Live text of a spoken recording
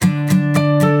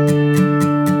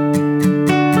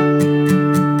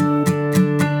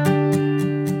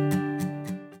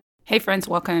Hey friends,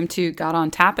 welcome to God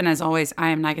on Tap. And as always, I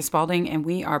am Nika Spalding, and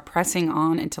we are pressing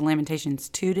on into Lamentations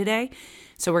 2 today.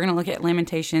 So we're going to look at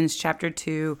Lamentations chapter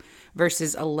 2,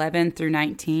 verses 11 through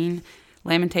 19.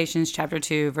 Lamentations chapter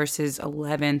 2, verses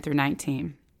 11 through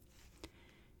 19.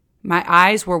 My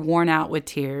eyes were worn out with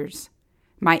tears.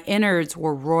 My innards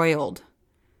were roiled.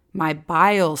 My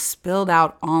bile spilled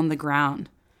out on the ground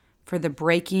for the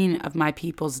breaking of my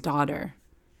people's daughter.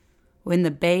 When the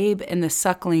babe and the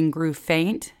suckling grew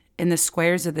faint in the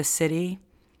squares of the city,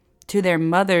 to their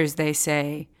mothers they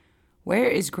say, "Where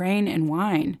is grain and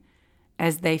wine?"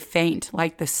 as they faint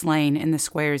like the slain in the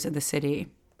squares of the city.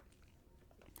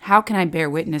 How can I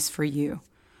bear witness for you?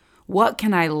 What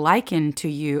can I liken to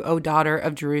you, O daughter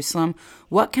of Jerusalem?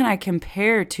 What can I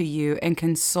compare to you and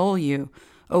console you,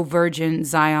 O virgin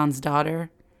Zion's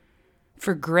daughter?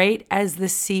 For great as the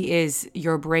sea is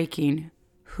your breaking,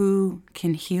 who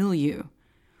can heal you?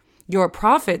 Your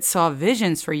prophets saw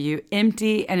visions for you,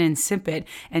 empty and insipid,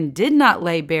 and did not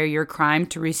lay bare your crime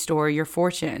to restore your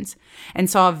fortunes, and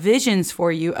saw visions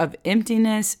for you of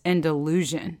emptiness and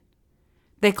delusion.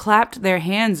 They clapped their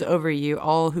hands over you,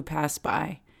 all who passed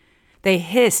by. They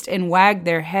hissed and wagged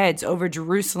their heads over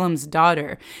Jerusalem's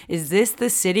daughter. Is this the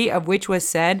city of which was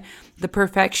said, the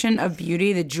perfection of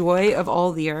beauty, the joy of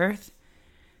all the earth?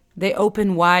 They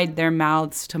opened wide their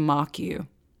mouths to mock you,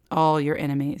 all your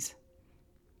enemies.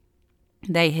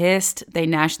 They hissed, they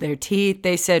gnashed their teeth,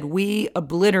 they said, "We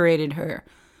obliterated her.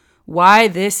 Why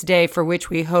this day for which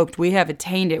we hoped? We have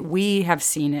attained it, we have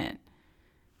seen it."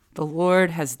 The Lord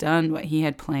has done what he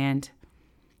had planned.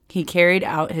 He carried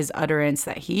out his utterance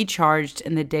that he charged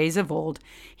in the days of old.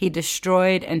 He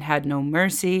destroyed and had no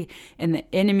mercy, and the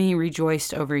enemy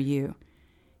rejoiced over you.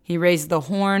 He raised the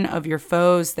horn of your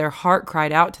foes, their heart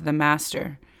cried out to the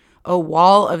master. O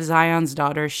wall of Zion's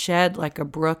daughter, shed like a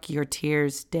brook your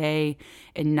tears day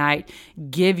and night.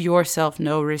 Give yourself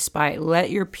no respite.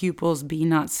 Let your pupils be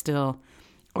not still.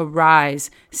 Arise,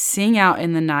 sing out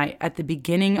in the night at the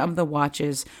beginning of the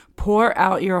watches. Pour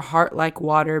out your heart like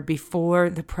water before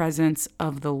the presence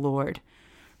of the Lord.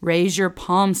 Raise your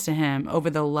palms to him over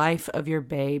the life of your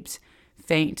babes.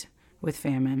 Faint with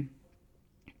famine.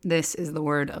 This is the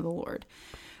word of the Lord.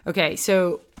 Okay,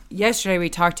 so yesterday we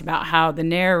talked about how the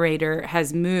narrator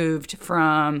has moved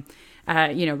from,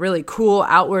 really cool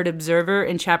outward observer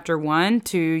in chapter 1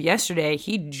 to yesterday.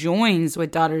 He joins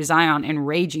with daughter Zion in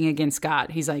raging against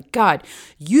God. He's like, "God,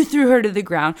 you threw her to the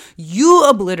ground. You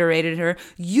obliterated her.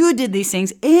 You did these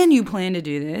things and you plan to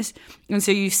do this." And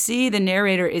so you see the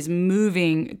narrator is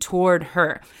moving toward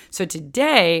her. So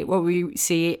today what we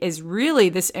see is really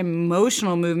this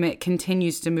emotional movement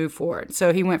continues to move forward.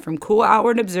 So he went from cool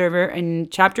outward observer in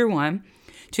chapter 1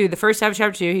 to the first half of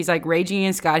chapter 2. He's like raging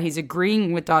against God. He's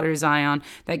agreeing with daughter Zion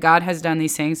that God has done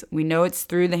these things. We know it's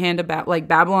through the hand of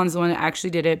Babylon's the one that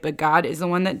actually did it, but God is the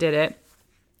one that did it.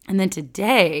 And then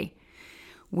today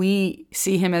we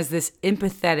see him as this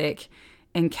empathetic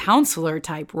and counselor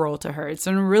type role to her. It's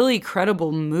a really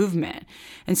credible movement.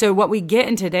 And so what we get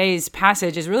in today's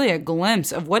passage is really a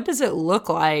glimpse of what does it look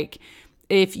like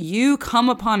if you come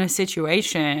upon a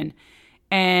situation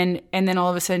and then all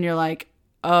of a sudden you're like,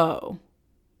 "Oh,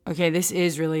 okay, this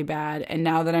is really bad. And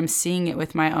now that I'm seeing it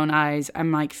with my own eyes,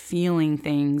 I'm like feeling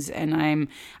things and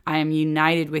I am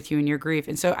united with you in your grief."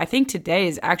 And so I think today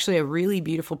is actually a really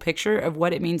beautiful picture of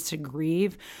what it means to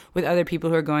grieve with other people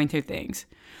who are going through things.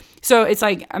 So it's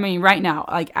like, right now,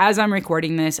 like as I'm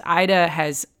recording this, Ida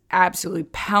has absolutely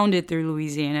pounded through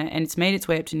Louisiana and it's made its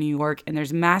way up to New York, and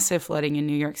there's massive flooding in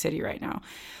New York City right now.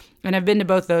 And I've been to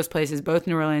both those places, both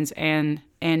New Orleans and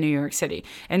New York City.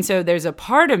 And so there's a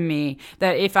part of me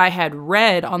that if I had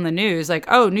read on the news, like,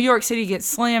 "Oh, New York City gets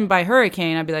slammed by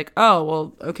hurricane," I'd be like, "Oh,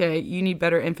 well, okay, you need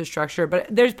better infrastructure." But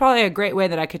there's probably a great way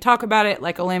that I could talk about it,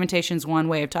 like a Lamentations 1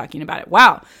 way of talking about it.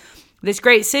 Wow, this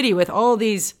great city with all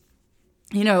these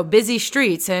busy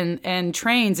streets and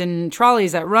trains and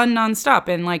trolleys that run nonstop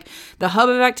and like the hub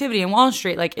of activity in Wall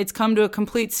Street, like it's come to a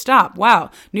complete stop.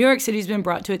 Wow, New York City's been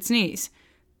brought to its knees.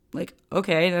 Like,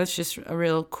 okay, that's just a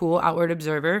real cool outward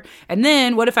observer. And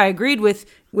then what if I agreed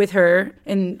with her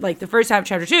in like the first half of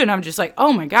chapter 2 and I'm just like,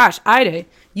 "Oh my gosh, Ida,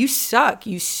 you suck,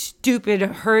 you stupid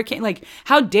hurricane. Like,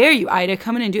 how dare you, Ida,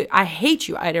 come in and do it. I hate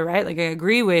you, Ida," right? Like I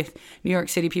agree with New York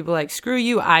City people like, "Screw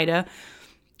you, Ida."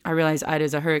 I realize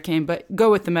Ida's a hurricane, but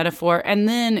go with the metaphor. And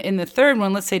then in the third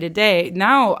one, let's say today,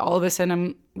 now all of a sudden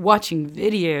I'm watching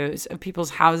videos of people's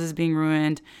houses being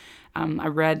ruined. I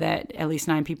read that at least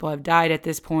 9 people have died at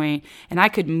this point, and I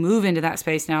could move into that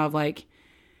space now of like,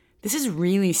 this is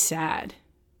really sad.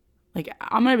 Like,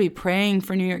 I'm going to be praying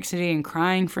for New York City and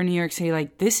crying for New York City.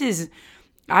 Like, this is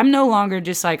I'm no longer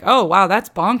just like, oh, wow, that's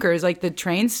bonkers. Like the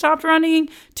train stopped running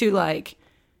to like,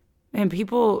 and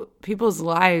people's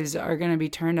lives are going to be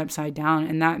turned upside down,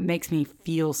 and that makes me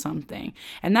feel something.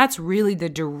 And that's really the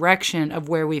direction of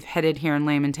where we've headed here in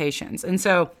Lamentations. And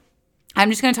so I'm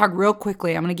just going to talk real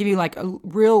quickly. I'm going to give you like a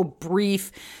real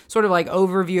brief sort of like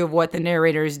overview of what the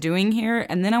narrator is doing here.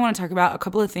 And then I want to talk about a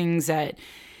couple of things that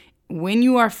when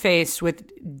you are faced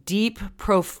with deep,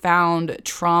 profound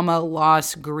trauma,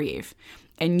 loss, grief,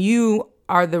 and you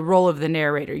are the role of the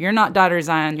narrator. You're not daughter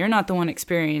Zion. You're not the one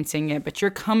experiencing it, but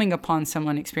you're coming upon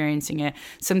someone experiencing it.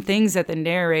 Some things that the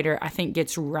narrator, I think,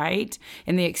 gets right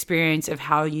in the experience of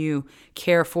how you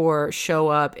care for, show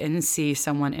up, and see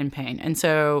someone in pain. And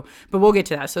so, but we'll get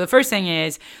to that. So the first thing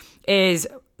is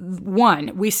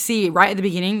one, we see right at the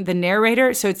beginning, the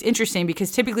narrator. So it's interesting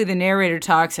because typically the narrator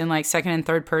talks in like second and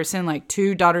third person, like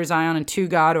to daughter Zion and to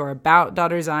God, or about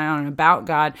daughter Zion and about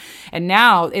God. And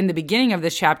now in the beginning of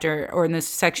this chapter, or in this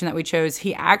section that we chose,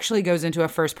 he actually goes into a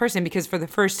first person, because for the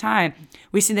first time,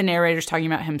 we see the narrators talking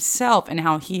about himself and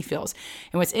how he feels.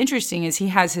 And what's interesting is he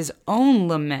has his own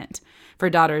lament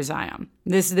for daughter Zion.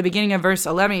 This is the beginning of verse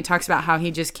 11. He talks about how he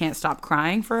just can't stop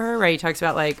crying for her, right? He talks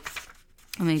about like,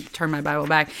 let me turn my Bible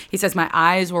back. He says, my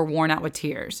eyes were worn out with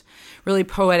tears. Really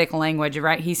poetic language,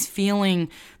 right? He's feeling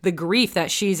the grief that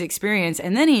she's experienced.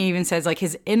 And then he even says like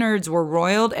his innards were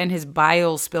roiled and his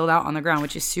bile spilled out on the ground,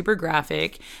 which is super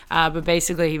graphic. But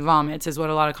basically he vomits is what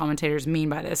a lot of commentators mean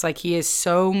by this. Like he is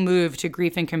so moved to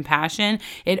grief and compassion,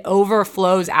 it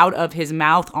overflows out of his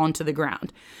mouth onto the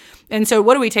ground. And so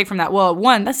what do we take from that? Well,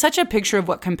 one, that's such a picture of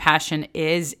what compassion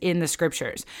is in the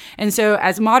scriptures. And so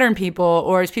as modern people,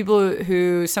 or as people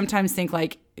who sometimes think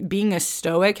like being a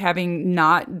stoic, having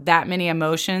not that many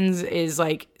emotions is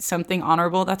like something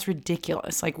honorable, that's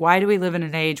ridiculous. Like, why do we live in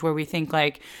an age where we think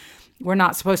like we're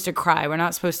not supposed to cry, we're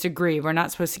not supposed to grieve, we're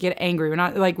not supposed to get angry, we're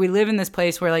not, like, we live in this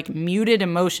place where like muted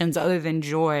emotions other than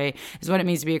joy is what it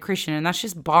means to be a Christian, and that's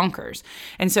just bonkers.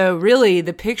 And so really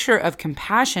the picture of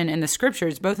compassion in the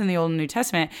scriptures, both in the Old and New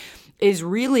Testament, is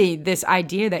really this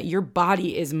idea that your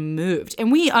body is moved.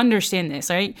 And we understand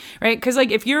this, right? Because like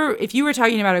if you were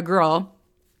talking about a girl,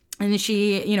 and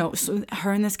she, you know, so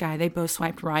her and this guy, they both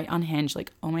swiped right on Hinge.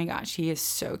 Like, oh my gosh, he is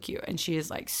so cute. And she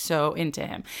is like so into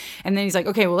him. And then he's like,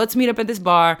 okay, well, let's meet up at this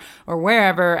bar or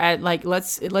wherever at like,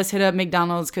 let's hit up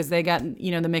McDonald's because they got, you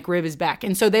know, the McRib is back.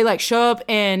 And so they like show up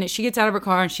and she gets out of her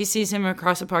car and she sees him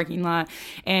across the parking lot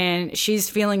and she's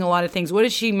feeling a lot of things. What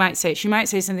does she might say? She might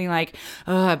say something like,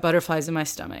 oh, I have butterflies in my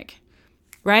stomach.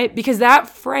 Right? Because that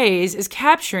phrase is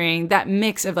capturing that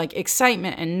mix of like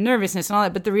excitement and nervousness and all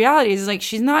that. But the reality is like,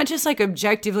 she's not just like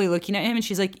objectively looking at him and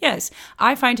she's like, yes,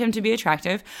 I find him to be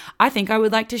attractive. I think I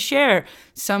would like to share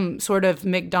some sort of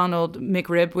McDonald's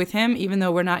McRib with him, even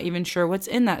though we're not even sure what's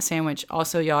in that sandwich.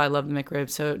 Also, y'all, I love the McRib,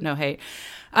 so no hate.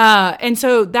 And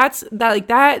so that's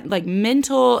that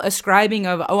mental ascribing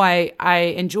of, oh,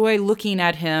 I enjoy looking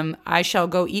at him, I shall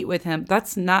go eat with him.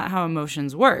 That's not how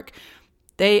emotions work.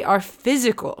 They are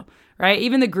physical, right?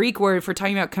 Even the Greek word for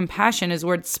talking about compassion is the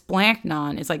word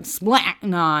splanknon. It's like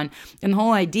splanknon. And the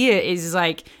whole idea is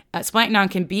like splanknon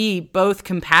can be both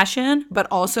compassion, but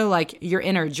also like your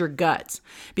innards, your guts.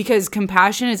 Because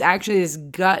compassion is actually this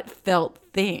gut felt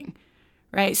thing,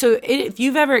 right? So if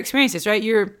you've ever experienced this, right?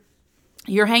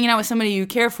 You're hanging out with somebody you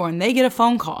care for and they get a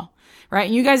phone call. Right?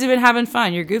 And you guys have been having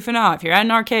fun. You're goofing off. You're at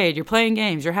an arcade. You're playing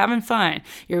games. You're having fun.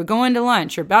 You're going to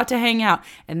lunch. You're about to hang out.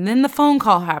 And then the phone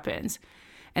call happens.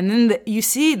 And then you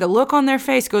see the look on their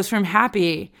face goes from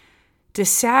happy to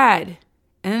sad.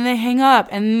 And then they hang up.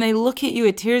 And then they look at you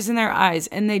with tears in their eyes.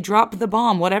 And they drop the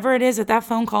bomb. Whatever it is that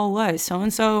phone call was.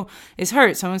 So-and-so is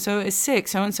hurt. So-and-so is sick.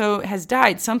 So-and-so has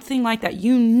died. Something like that.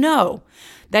 You know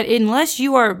that unless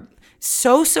you are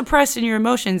so suppressed in your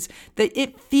emotions that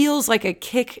it feels like a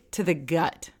kick to the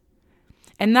gut.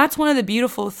 And that's one of the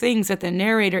beautiful things that the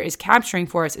narrator is capturing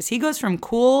for us, is he goes from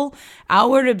cool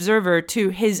outward observer to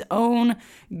his own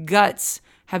guts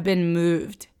have been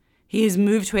moved. He is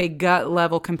moved to a gut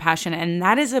level compassion. And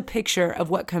that is a picture of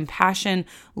what compassion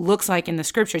looks like in the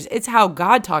scriptures. It's how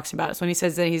God talks about us when he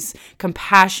says that he's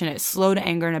compassionate, slow to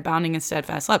anger, and abounding in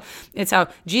steadfast love. It's how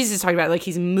Jesus talked about it. Like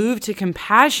he's moved to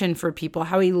compassion for people,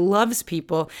 how he loves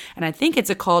people. And I think it's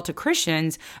a call to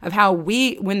Christians of how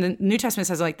when the New Testament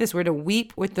says it like this, we're to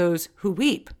weep with those who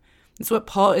weep. That's what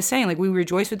Paul is saying. Like we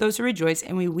rejoice with those who rejoice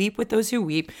and we weep with those who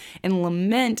weep. And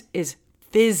lament is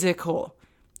physical.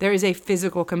 There is a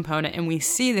physical component, and we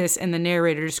see this in the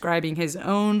narrator describing his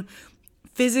own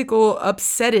physical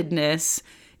upsettedness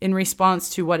in response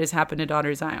to what has happened to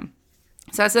daughter Zion.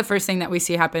 So that's the first thing that we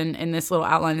see happen in this little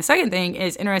outline. The second thing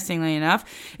is, interestingly enough,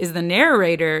 is the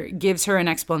narrator gives her an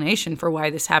explanation for why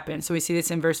this happened. So we see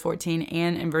this in verse 14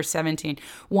 and in verse 17.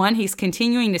 One, he's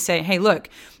continuing to say, hey, look,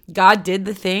 God did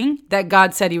the thing that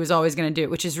God said he was always going to do,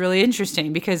 which is really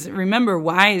interesting because remember,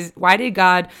 why did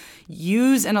God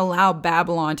use and allow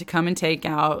Babylon to come and take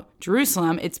out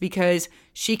Jerusalem? It's because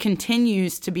she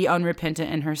continues to be unrepentant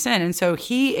in her sin. And so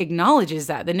he acknowledges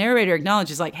that. The narrator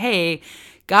acknowledges like, hey,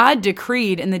 God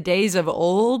decreed in the days of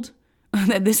old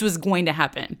that this was going to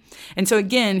happen. And so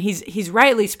again, he's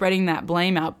rightly spreading that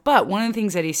blame out. But one of the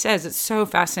things that he says that's so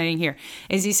fascinating here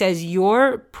is he says,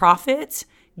 your prophets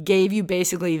gave you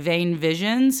basically vain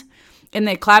visions and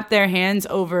they clapped their hands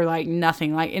over like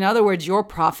nothing. Like, in other words, your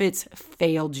prophets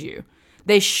failed you.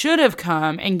 They should have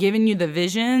come and given you the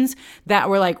visions that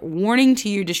were like warning to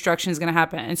you destruction is going to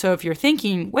happen. And so if you're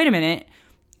thinking, wait a minute,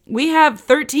 we have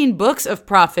 13 books of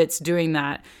prophets doing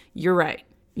that. You're right.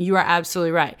 You are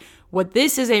absolutely right. What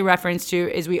this is a reference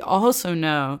to is we also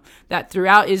know that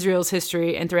throughout Israel's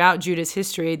history and throughout Judah's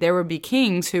history, there would be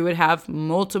kings who would have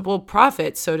multiple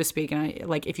prophets, so to speak. And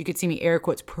like, if you could see me air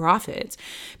quotes, prophets,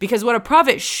 because what a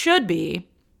prophet should be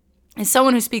is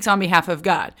someone who speaks on behalf of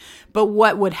God. But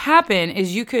what would happen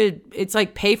is it's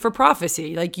like pay for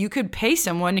prophecy. Like you could pay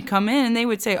someone to come in and they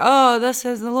would say, oh, thus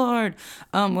says the Lord.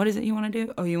 What is it you want to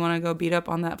do? Oh, you want to go beat up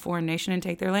on that foreign nation and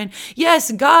take their land?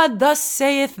 Yes, God thus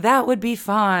saith that would be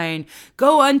fine.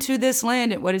 Go unto this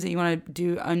land. What is it? You want to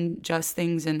do unjust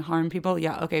things and harm people?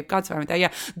 Yeah, okay, God's fine with that.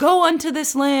 Yeah, go unto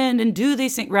this land and do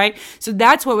these things, right? So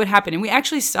that's what would happen. And we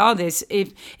actually saw this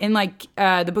in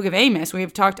the book of Amos. We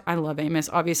have talked, I love Amos.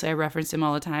 Obviously, I reference him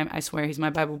all the time. I swear he's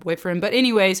my Bible boyfriend. But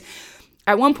anyways,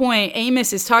 at one point,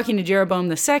 Amos is talking to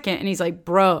Jeroboam II, and he's like,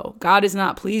 bro, God is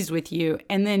not pleased with you.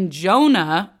 And then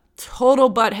Jonah,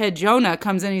 total butthead Jonah,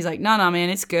 comes in and he's like, no, man,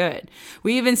 it's good.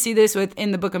 We even see this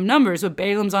in the book of Numbers with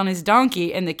Balaam's on his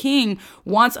donkey, and the king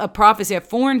wants a prophecy. A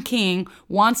foreign king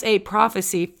wants a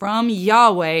prophecy from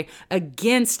Yahweh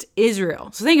against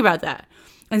Israel. So think about that.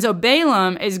 And so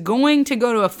Balaam is going to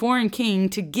go to a foreign king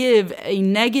to give a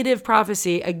negative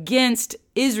prophecy against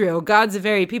Israel, God's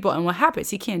very people. And what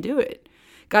happens? He can't do it.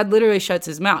 God literally shuts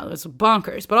his mouth. It's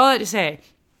bonkers. But all that to say,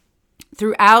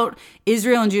 throughout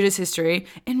Israel and Judah's history,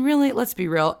 and really, let's be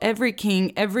real, every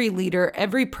king, every leader,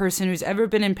 every person who's ever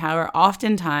been in power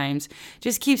oftentimes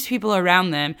just keeps people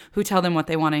around them who tell them what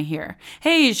they want to hear.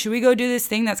 Hey, should we go do this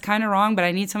thing that's kind of wrong, but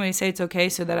I need somebody to say it's okay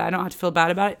so that I don't have to feel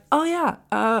bad about it? Oh, yeah.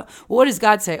 Well, what does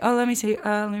God say? Oh, let me see.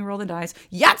 Let me roll the dice.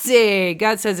 Yahtzee!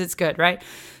 God says it's good, right?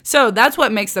 So that's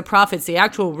what makes the prophets, the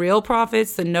actual real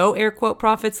prophets, the no air quote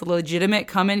prophets, the legitimate,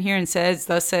 come in here and says,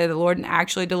 thus say the Lord, and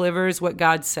actually delivers what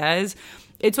God says.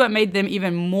 It's what made them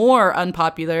even more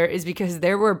unpopular, is because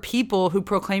there were people who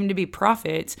proclaimed to be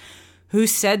prophets who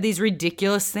said these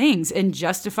ridiculous things and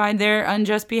justified their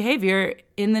unjust behavior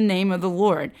in the name of the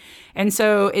Lord. And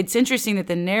so it's interesting that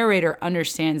the narrator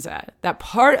understands that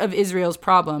part of Israel's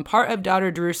problem, part of daughter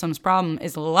Jerusalem's problem,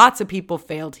 is lots of people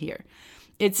failed here.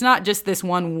 It's not just this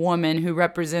one woman who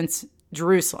represents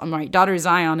Jerusalem, right? Daughter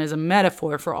Zion is a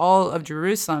metaphor for all of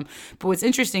Jerusalem. But what's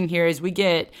interesting here is we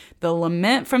get the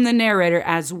lament from the narrator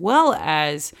as well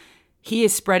as he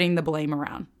is spreading the blame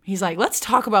around. He's like, let's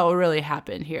talk about what really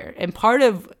happened here. And part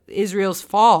of Israel's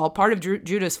fall, part of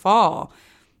Judah's fall,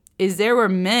 is there were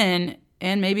men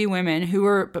and maybe women who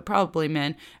were, but probably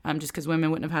men, just because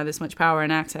women wouldn't have had this much power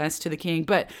and access to the king,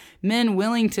 but men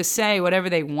willing to say whatever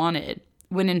they wanted,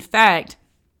 when in fact,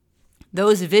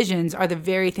 those visions are the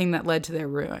very thing that led to their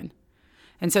ruin.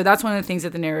 And so that's one of the things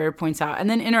that the narrator points out. And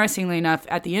then interestingly enough,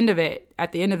 at the end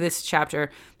of this chapter,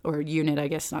 or unit, I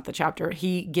guess, not the chapter,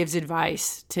 he gives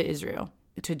advice to Israel,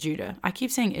 to Judah. I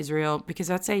keep saying Israel because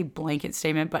that's a blanket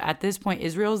statement, but at this point,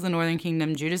 Israel is the northern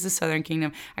kingdom, Judah's the southern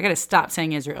kingdom. I got to stop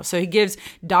saying Israel. So he gives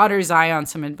daughter Zion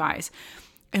some advice.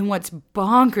 And what's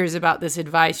bonkers about this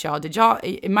advice, y'all,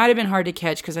 it might have been hard to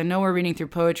catch because I know we're reading through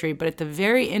poetry, but at the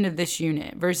very end of this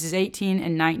unit, verses 18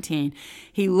 and 19,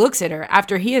 he looks at her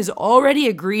after he has already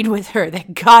agreed with her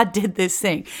that God did this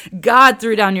thing. God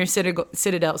threw down your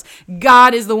citadels.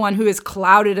 God is the one who has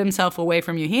clouded himself away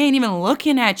from you. He ain't even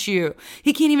looking at you.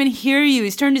 He can't even hear you.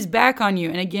 He's turned his back on you.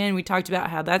 And again, we talked about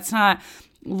how that's not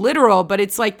literal, but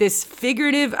it's like this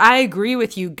figurative, I agree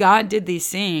with you. God did these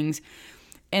things.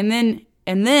 And then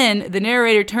the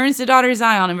narrator turns to daughter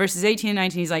Zion in verses 18 and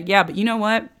 19. He's like, yeah, but you know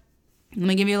what? Let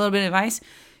me give you a little bit of advice.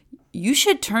 You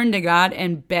should turn to God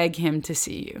and beg him to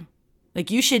see you. Like,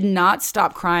 you should not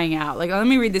stop crying out. Like, let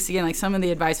me read this again, like some of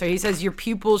the advice. He says, your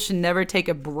pupils should never take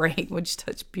a break, which is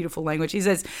such beautiful language. He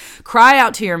says, cry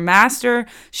out to your master,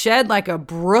 shed like a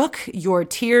brook your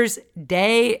tears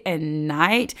day and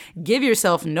night. Give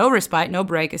yourself no respite, no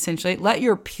break, essentially. Let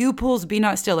your pupils be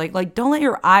not still. Like don't let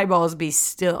your eyeballs be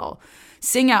still.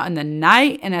 Sing out in the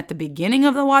night and at the beginning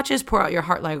of the watches. Pour out your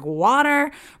heart like water.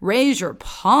 Raise your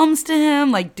palms to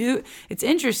him. It's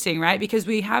interesting, right? Because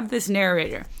we have this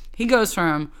narrator. He goes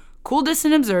from cool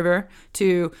distant observer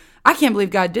to, I can't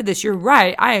believe God did this. You're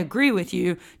right. I agree with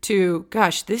you. To,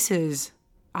 gosh,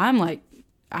 I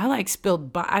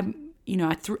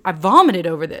vomited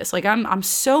over this. Like, I'm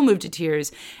so moved to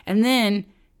tears. And then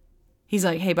he's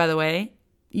like, hey, by the way,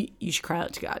 you should cry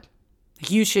out to God.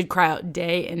 You should cry out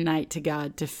day and night to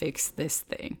God to fix this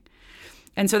thing.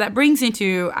 And so that brings me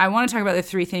to, I want to talk about the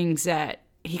three things that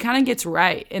he kind of gets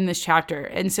right in this chapter.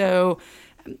 And so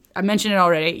I mentioned it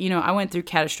already. I went through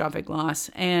catastrophic loss,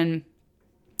 and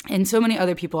so many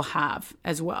other people have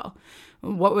as well.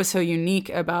 What was so unique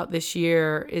about this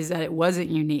year is that it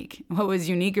wasn't unique. What was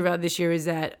unique about this year is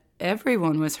that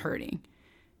everyone was hurting.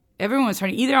 Everyone was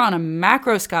hurting, either on a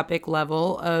macroscopic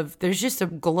level of there's just a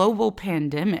global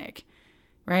pandemic,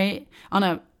 right? On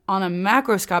a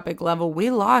macroscopic level, we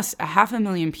lost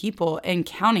 500,000 people and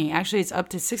counting. Actually, it's up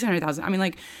to 600,000.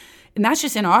 And that's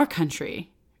just in our country.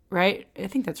 Right? I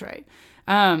think that's right.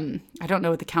 I don't know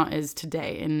what the count is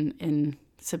today in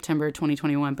September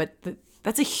 2021, but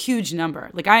that's a huge number.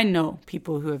 Like, I know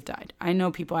people who have died. I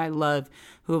know people I love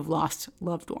who have lost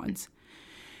loved ones.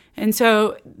 And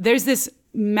so there's this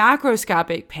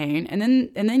macroscopic pain, and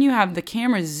then you have the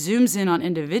camera zooms in on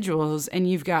individuals, and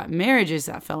you've got marriages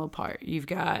that fell apart. You've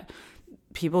got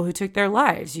people who took their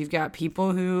lives. You've got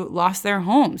people who lost their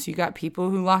homes. You've got people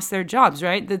who lost their jobs,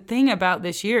 right? The thing about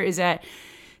this year is that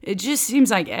it just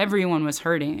seems like everyone was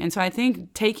hurting. And so I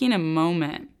think taking a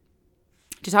moment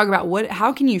to talk about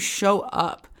how can you show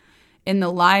up in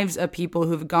the lives of people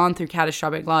who've gone through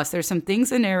catastrophic loss. There's some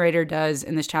things the narrator does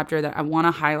in this chapter that I want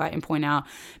to highlight and point out,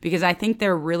 because I think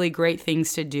they're really great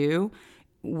things to do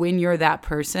when you're that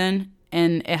person,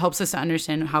 and it helps us to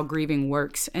understand how grieving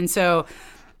works. And so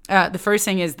the first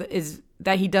thing is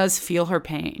that he does feel her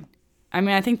pain.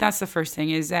 I think that's the first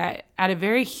thing, is that at a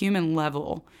very human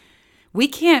level, we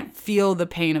can't feel the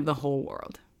pain of the whole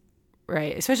world,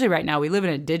 right? Especially right now. We live in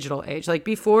a digital age. Like,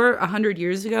 before 100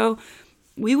 years ago,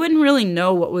 we wouldn't really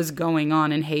know what was going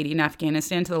on in Haiti and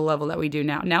Afghanistan to the level that we do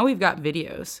now. Now we've got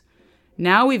videos.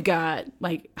 Now we've got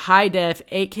like high def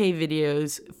 8K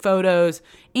videos, photos,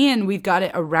 and we've got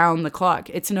it around the clock.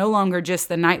 It's no longer just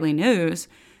the nightly news.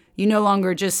 You no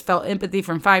longer just felt empathy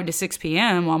from 5 to 6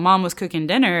 p.m. while mom was cooking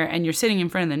dinner and you're sitting in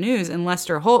front of the news and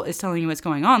Lester Holt is telling you what's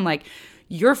going on. Like,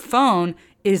 your phone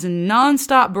is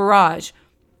nonstop barrage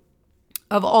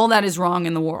of all that is wrong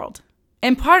in the world.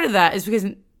 And part of that is because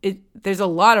there's a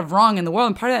lot of wrong in the world.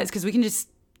 And part of that is because we can just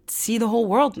see the whole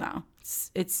world now.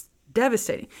 It's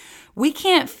devastating. We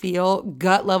can't feel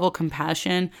gut level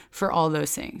compassion for all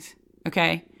those things.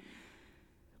 Okay.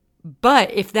 But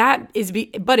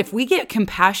if we get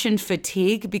compassion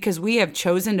fatigue because we have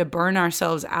chosen to burn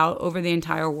ourselves out over the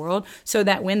entire world, so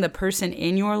that when the person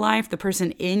in your life, the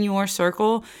person in your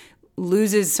circle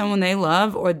loses someone they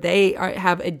love, or they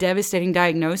have a devastating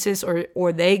diagnosis,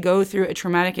 or they go through a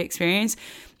traumatic experience,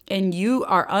 and you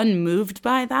are unmoved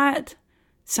by that,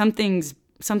 something's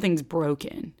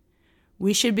broken.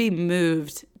 We should be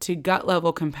moved to gut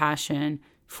level compassion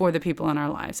for the people in our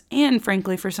lives, and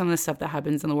frankly, for some of the stuff that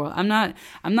happens in the world. I'm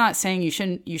not saying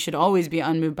you should always be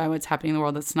unmoved by what's happening in the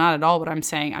world. That's not at all what I'm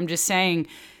saying. I'm just saying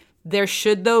there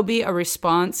should, though, be a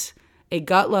response, a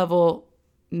gut level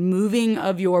moving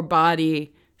of your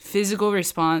body, physical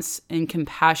response and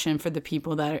compassion for the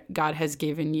people that God has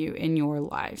given you in your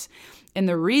lives. And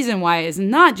the reason why is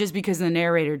not just because the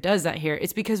narrator does that here.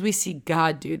 It's because we see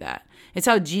God do that. It's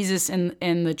how Jesus and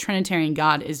the Trinitarian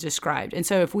God is described. And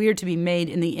so if we are to be made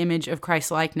in the image of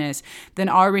Christ's likeness, then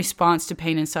our response to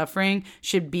pain and suffering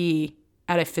should be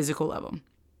at a physical level.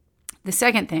 The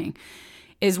second thing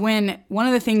is when one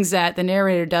of the things that the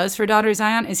narrator does for Daughter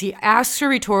Zion is he asks her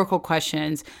rhetorical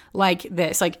questions like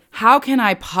this, like, how can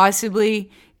I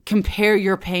possibly compare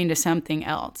your pain to something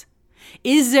else?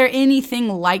 Is there anything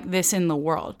like this in the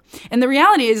world? And the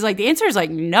reality is, like, the answer is like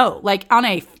no. Like on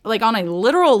a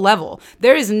literal level,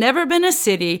 there has never been a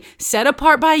city set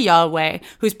apart by Yahweh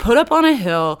who's put up on a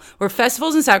hill where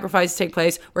festivals and sacrifices take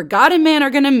place, where God and man are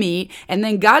going to meet, and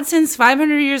then God sends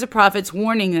 500 years of prophets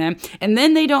warning them, and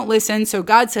then they don't listen. So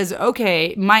God says,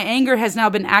 okay, my anger has now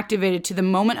been activated to the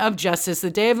moment of justice. The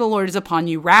day of the Lord is upon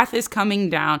you. Wrath is coming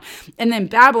down. And then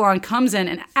Babylon comes in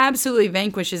and absolutely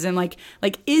vanquishes him. Like,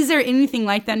 is there anything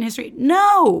like that in history?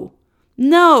 No.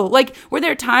 Like, were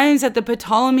there times that the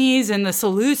Ptolemies and the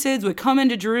Seleucids would come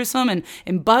into Jerusalem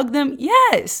and bug them?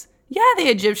 Yes. Yeah, the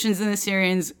Egyptians and the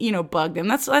Syrians, bugged them.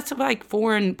 That's like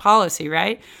foreign policy,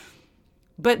 right?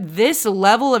 But this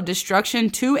level of destruction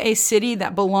to a city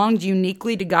that belonged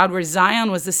uniquely to God, where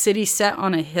Zion was the city set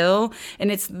on a hill, and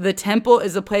the temple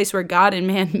is the place where God and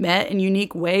man met in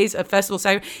unique ways, a festival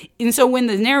sacrifice. And so when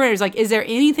the narrator's like, is there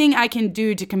anything I can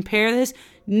do to compare this?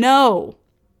 No.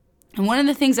 And one of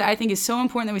the things that I think is so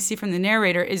important that we see from the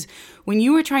narrator is when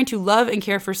you are trying to love and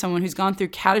care for someone who's gone through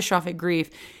catastrophic grief,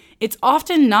 it's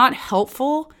often not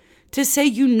helpful to say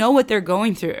you know what they're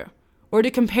going through or to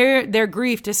compare their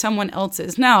grief to someone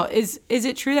else's. Now, is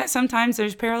it true that sometimes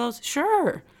there's parallels?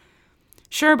 Sure,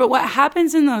 but what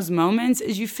happens in those moments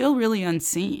is you feel really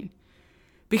unseen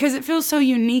because it feels so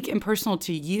unique and personal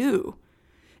to you.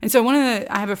 And so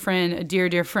I have a friend, a dear,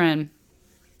 dear friend,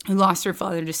 who lost her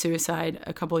father to suicide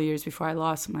a couple of years before I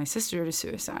lost my sister to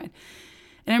suicide.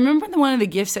 And I remember one of the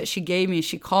gifts that she gave me,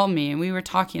 she called me and we were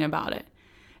talking about it.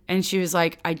 And she was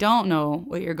like, I don't know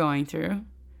what you're going through,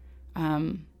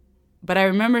 but I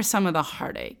remember some of the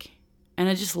heartache. And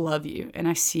I just love you and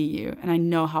I see you and I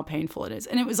know how painful it is.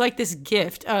 And it was like this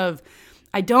gift of,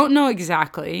 I don't know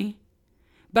exactly,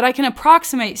 but I can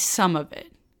approximate some of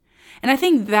it. And I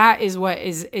think that is what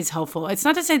is helpful. It's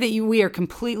not to say that we are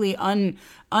completely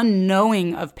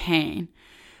unknowing of pain,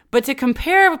 but to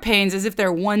compare pains as if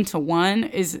they're one-to-one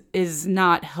is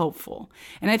not helpful.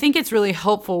 And I think it's really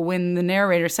helpful when the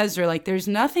narrator says to her, like, there's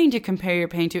nothing to compare your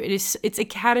pain to. It's a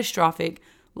catastrophic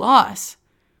loss.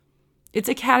 It's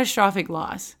a catastrophic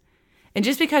loss. And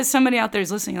just because somebody out there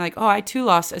is listening, like, oh, I too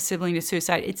lost a sibling to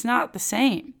suicide, it's not the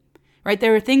same. Right?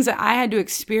 There were things that I had to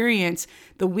experience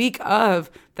the week of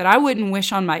that I wouldn't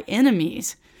wish on my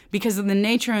enemies because of the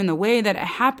nature and the way that it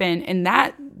happened. And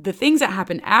that the things that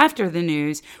happened after the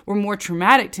news were more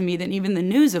traumatic to me than even the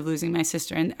news of losing my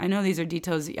sister. And I know these are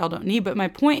details that y'all don't need, but my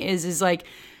point is like,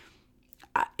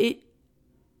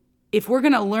 if we're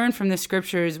going to learn from the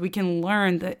scriptures, we can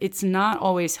learn that it's not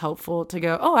always helpful to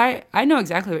go, oh, I know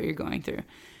exactly what you're going through.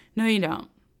 No, you don't.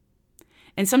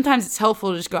 And sometimes it's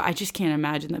helpful to just go, I just can't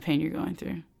imagine the pain you're going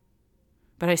through.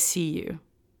 But I see you.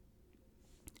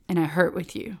 And I hurt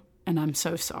with you. And I'm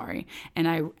so sorry. And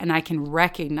I can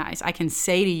recognize, I can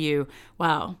say to you,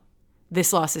 wow,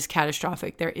 this loss is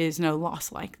catastrophic. There is no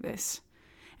loss like this.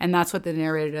 And that's what the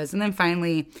narrator does. And then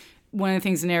finally, one of the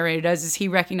things the narrator does is he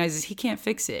recognizes he can't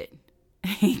fix it.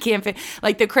 He can't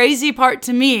like the crazy part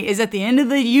to me is at the end of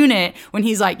the unit when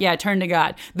he's like, yeah, turn to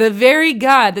God. The very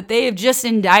God that they have just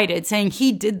indicted saying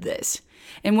he did this.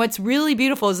 And what's really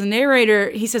beautiful is the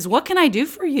narrator, he says, what can I do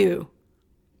for you?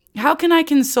 How can I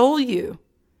console you?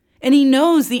 And he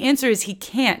knows the answer is he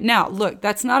can't. Now, look,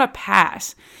 that's not a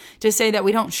pass to say that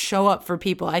we don't show up for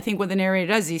people. I think what the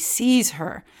narrator does, he sees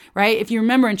her, right? If you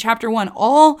remember in chapter 1,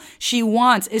 all she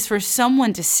wants is for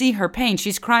someone to see her pain.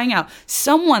 She's crying out,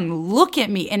 someone look at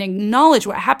me and acknowledge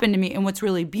what happened to me. And what's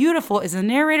really beautiful is the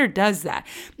narrator does that.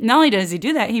 Not only does he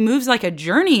do that, he moves like a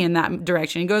journey in that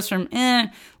direction. He goes from,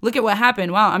 look at what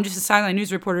happened. Wow, I'm just a sideline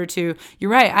news reporter to,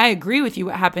 you're right, I agree with you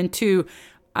what happened, to,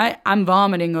 I'm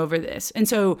vomiting over this. And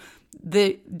so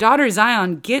the daughter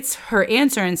Zion gets her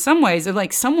answer in some ways of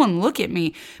like, someone look at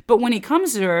me. But when he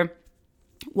comes to her,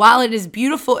 while it is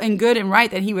beautiful and good and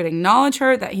right that he would acknowledge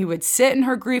her, that he would sit in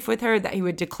her grief with her, that he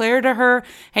would declare to her,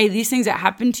 hey, these things that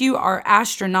happened to you are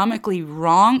astronomically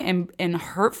wrong and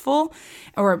hurtful,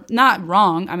 or not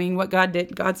wrong. I mean, what God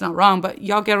did, God's not wrong, but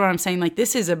y'all get what I'm saying? Like,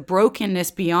 this is a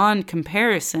brokenness beyond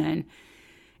comparison.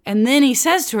 And then he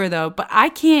says to her, though, but I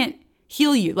can't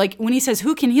heal you. Like when he says,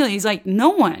 who can heal you? He's like, no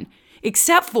one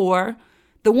except for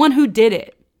the one who did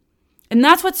it. And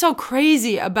that's what's so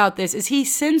crazy about this is he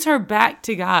sends her back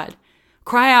to God.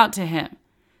 Cry out to him.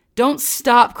 Don't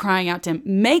stop crying out to him.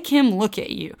 Make him look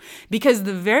at you. Because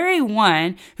the very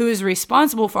one who is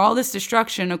responsible for all this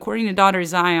destruction, according to daughter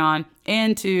Zion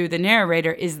and to the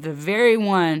narrator, is the very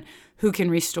one who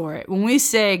can restore it. When we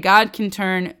say God can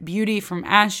turn beauty from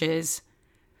ashes,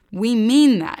 we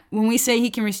mean that. When we say he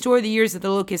can restore the years of the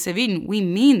locusts have eaten, we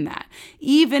mean that.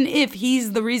 Even if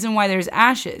he's the reason why there's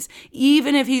ashes,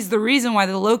 even if he's the reason why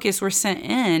the locusts were sent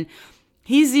in,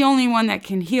 He's the only one that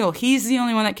can heal. He's the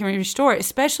only one that can restore,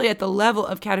 especially at the level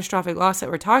of catastrophic loss that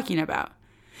we're talking about.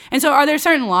 And so are there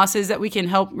certain losses that we can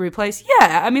help replace?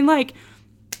 Yeah. I mean, like,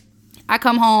 I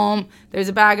come home, there's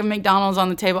a bag of McDonald's on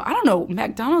the table. I don't know,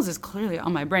 McDonald's is clearly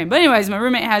on my brain. But anyways, my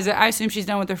roommate has it. I assume she's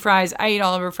done with her fries. I eat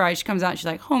all of her fries. She comes out and she's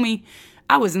like, homie,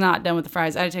 I was not done with the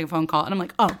fries. I had to take a phone call. And I'm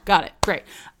like, oh, got it. Great.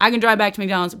 I can drive back to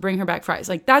McDonald's, bring her back fries.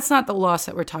 Like, that's not the loss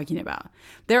that we're talking about.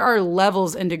 There are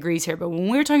levels and degrees here. But when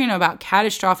we're talking about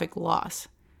catastrophic loss,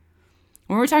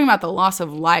 when we're talking about the loss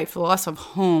of life, the loss of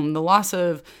home, the loss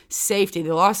of safety,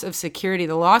 the loss of security,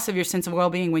 the loss of your sense of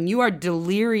well-being, when you are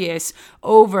delirious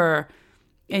over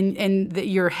and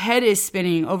your head is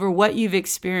spinning over what you've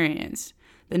experienced,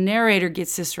 the narrator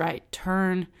gets this right.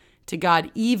 Turn to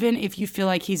God, even if you feel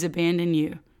like he's abandoned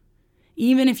you,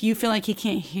 even if you feel like he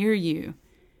can't hear you,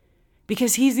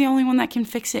 because he's the only one that can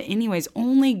fix it anyways.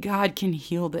 Only God can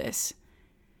heal this.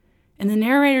 And the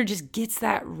narrator just gets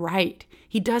that right.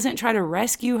 He doesn't try to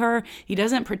rescue her. He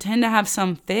doesn't pretend to have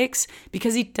some fix,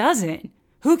 because he doesn't.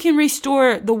 Who can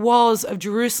restore the walls of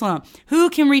Jerusalem? Who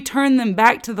can return them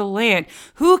back to the land?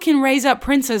 Who can raise up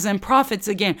princes and prophets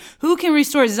again? Who can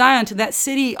restore Zion to that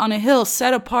city on a hill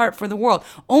set apart for the world?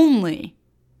 Only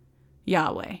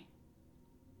Yahweh.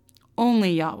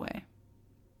 Only Yahweh.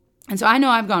 And so I know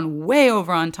I've gone way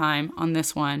over on time on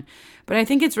this one, but I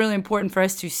think it's really important for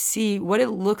us to see what it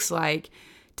looks like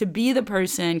to be the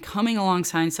person coming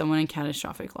alongside someone in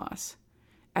catastrophic loss.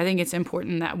 I think it's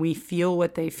important that we feel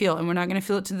what they feel, and we're not going to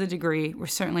feel it to the degree. We're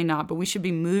certainly not, but we should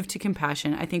be moved to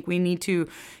compassion. I think we need to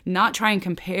not try and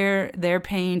compare their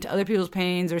pain to other people's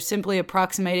pains or simply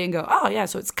approximate it and go, oh yeah,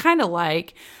 so it's kind of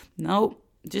like, no,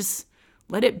 just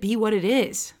let it be what it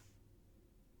is.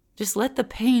 Just let the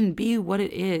pain be what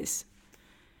it is.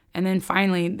 And then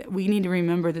finally, we need to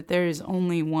remember that there is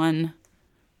only one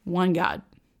God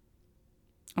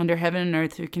under heaven and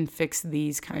earth who can fix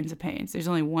these kinds of pains. There's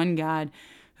only one God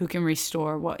who can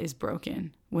restore what is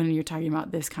broken when you're talking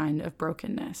about this kind of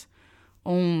brokenness.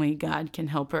 Only God can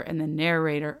help her, and the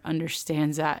narrator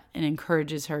understands that and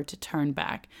encourages her to turn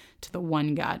back to the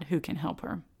one God who can help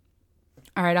her.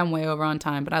 All right, I'm way over on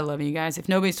time, but I love you guys. If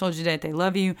nobody's told you that they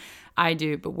love you, I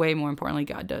do, but way more importantly,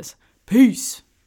 God does. Peace.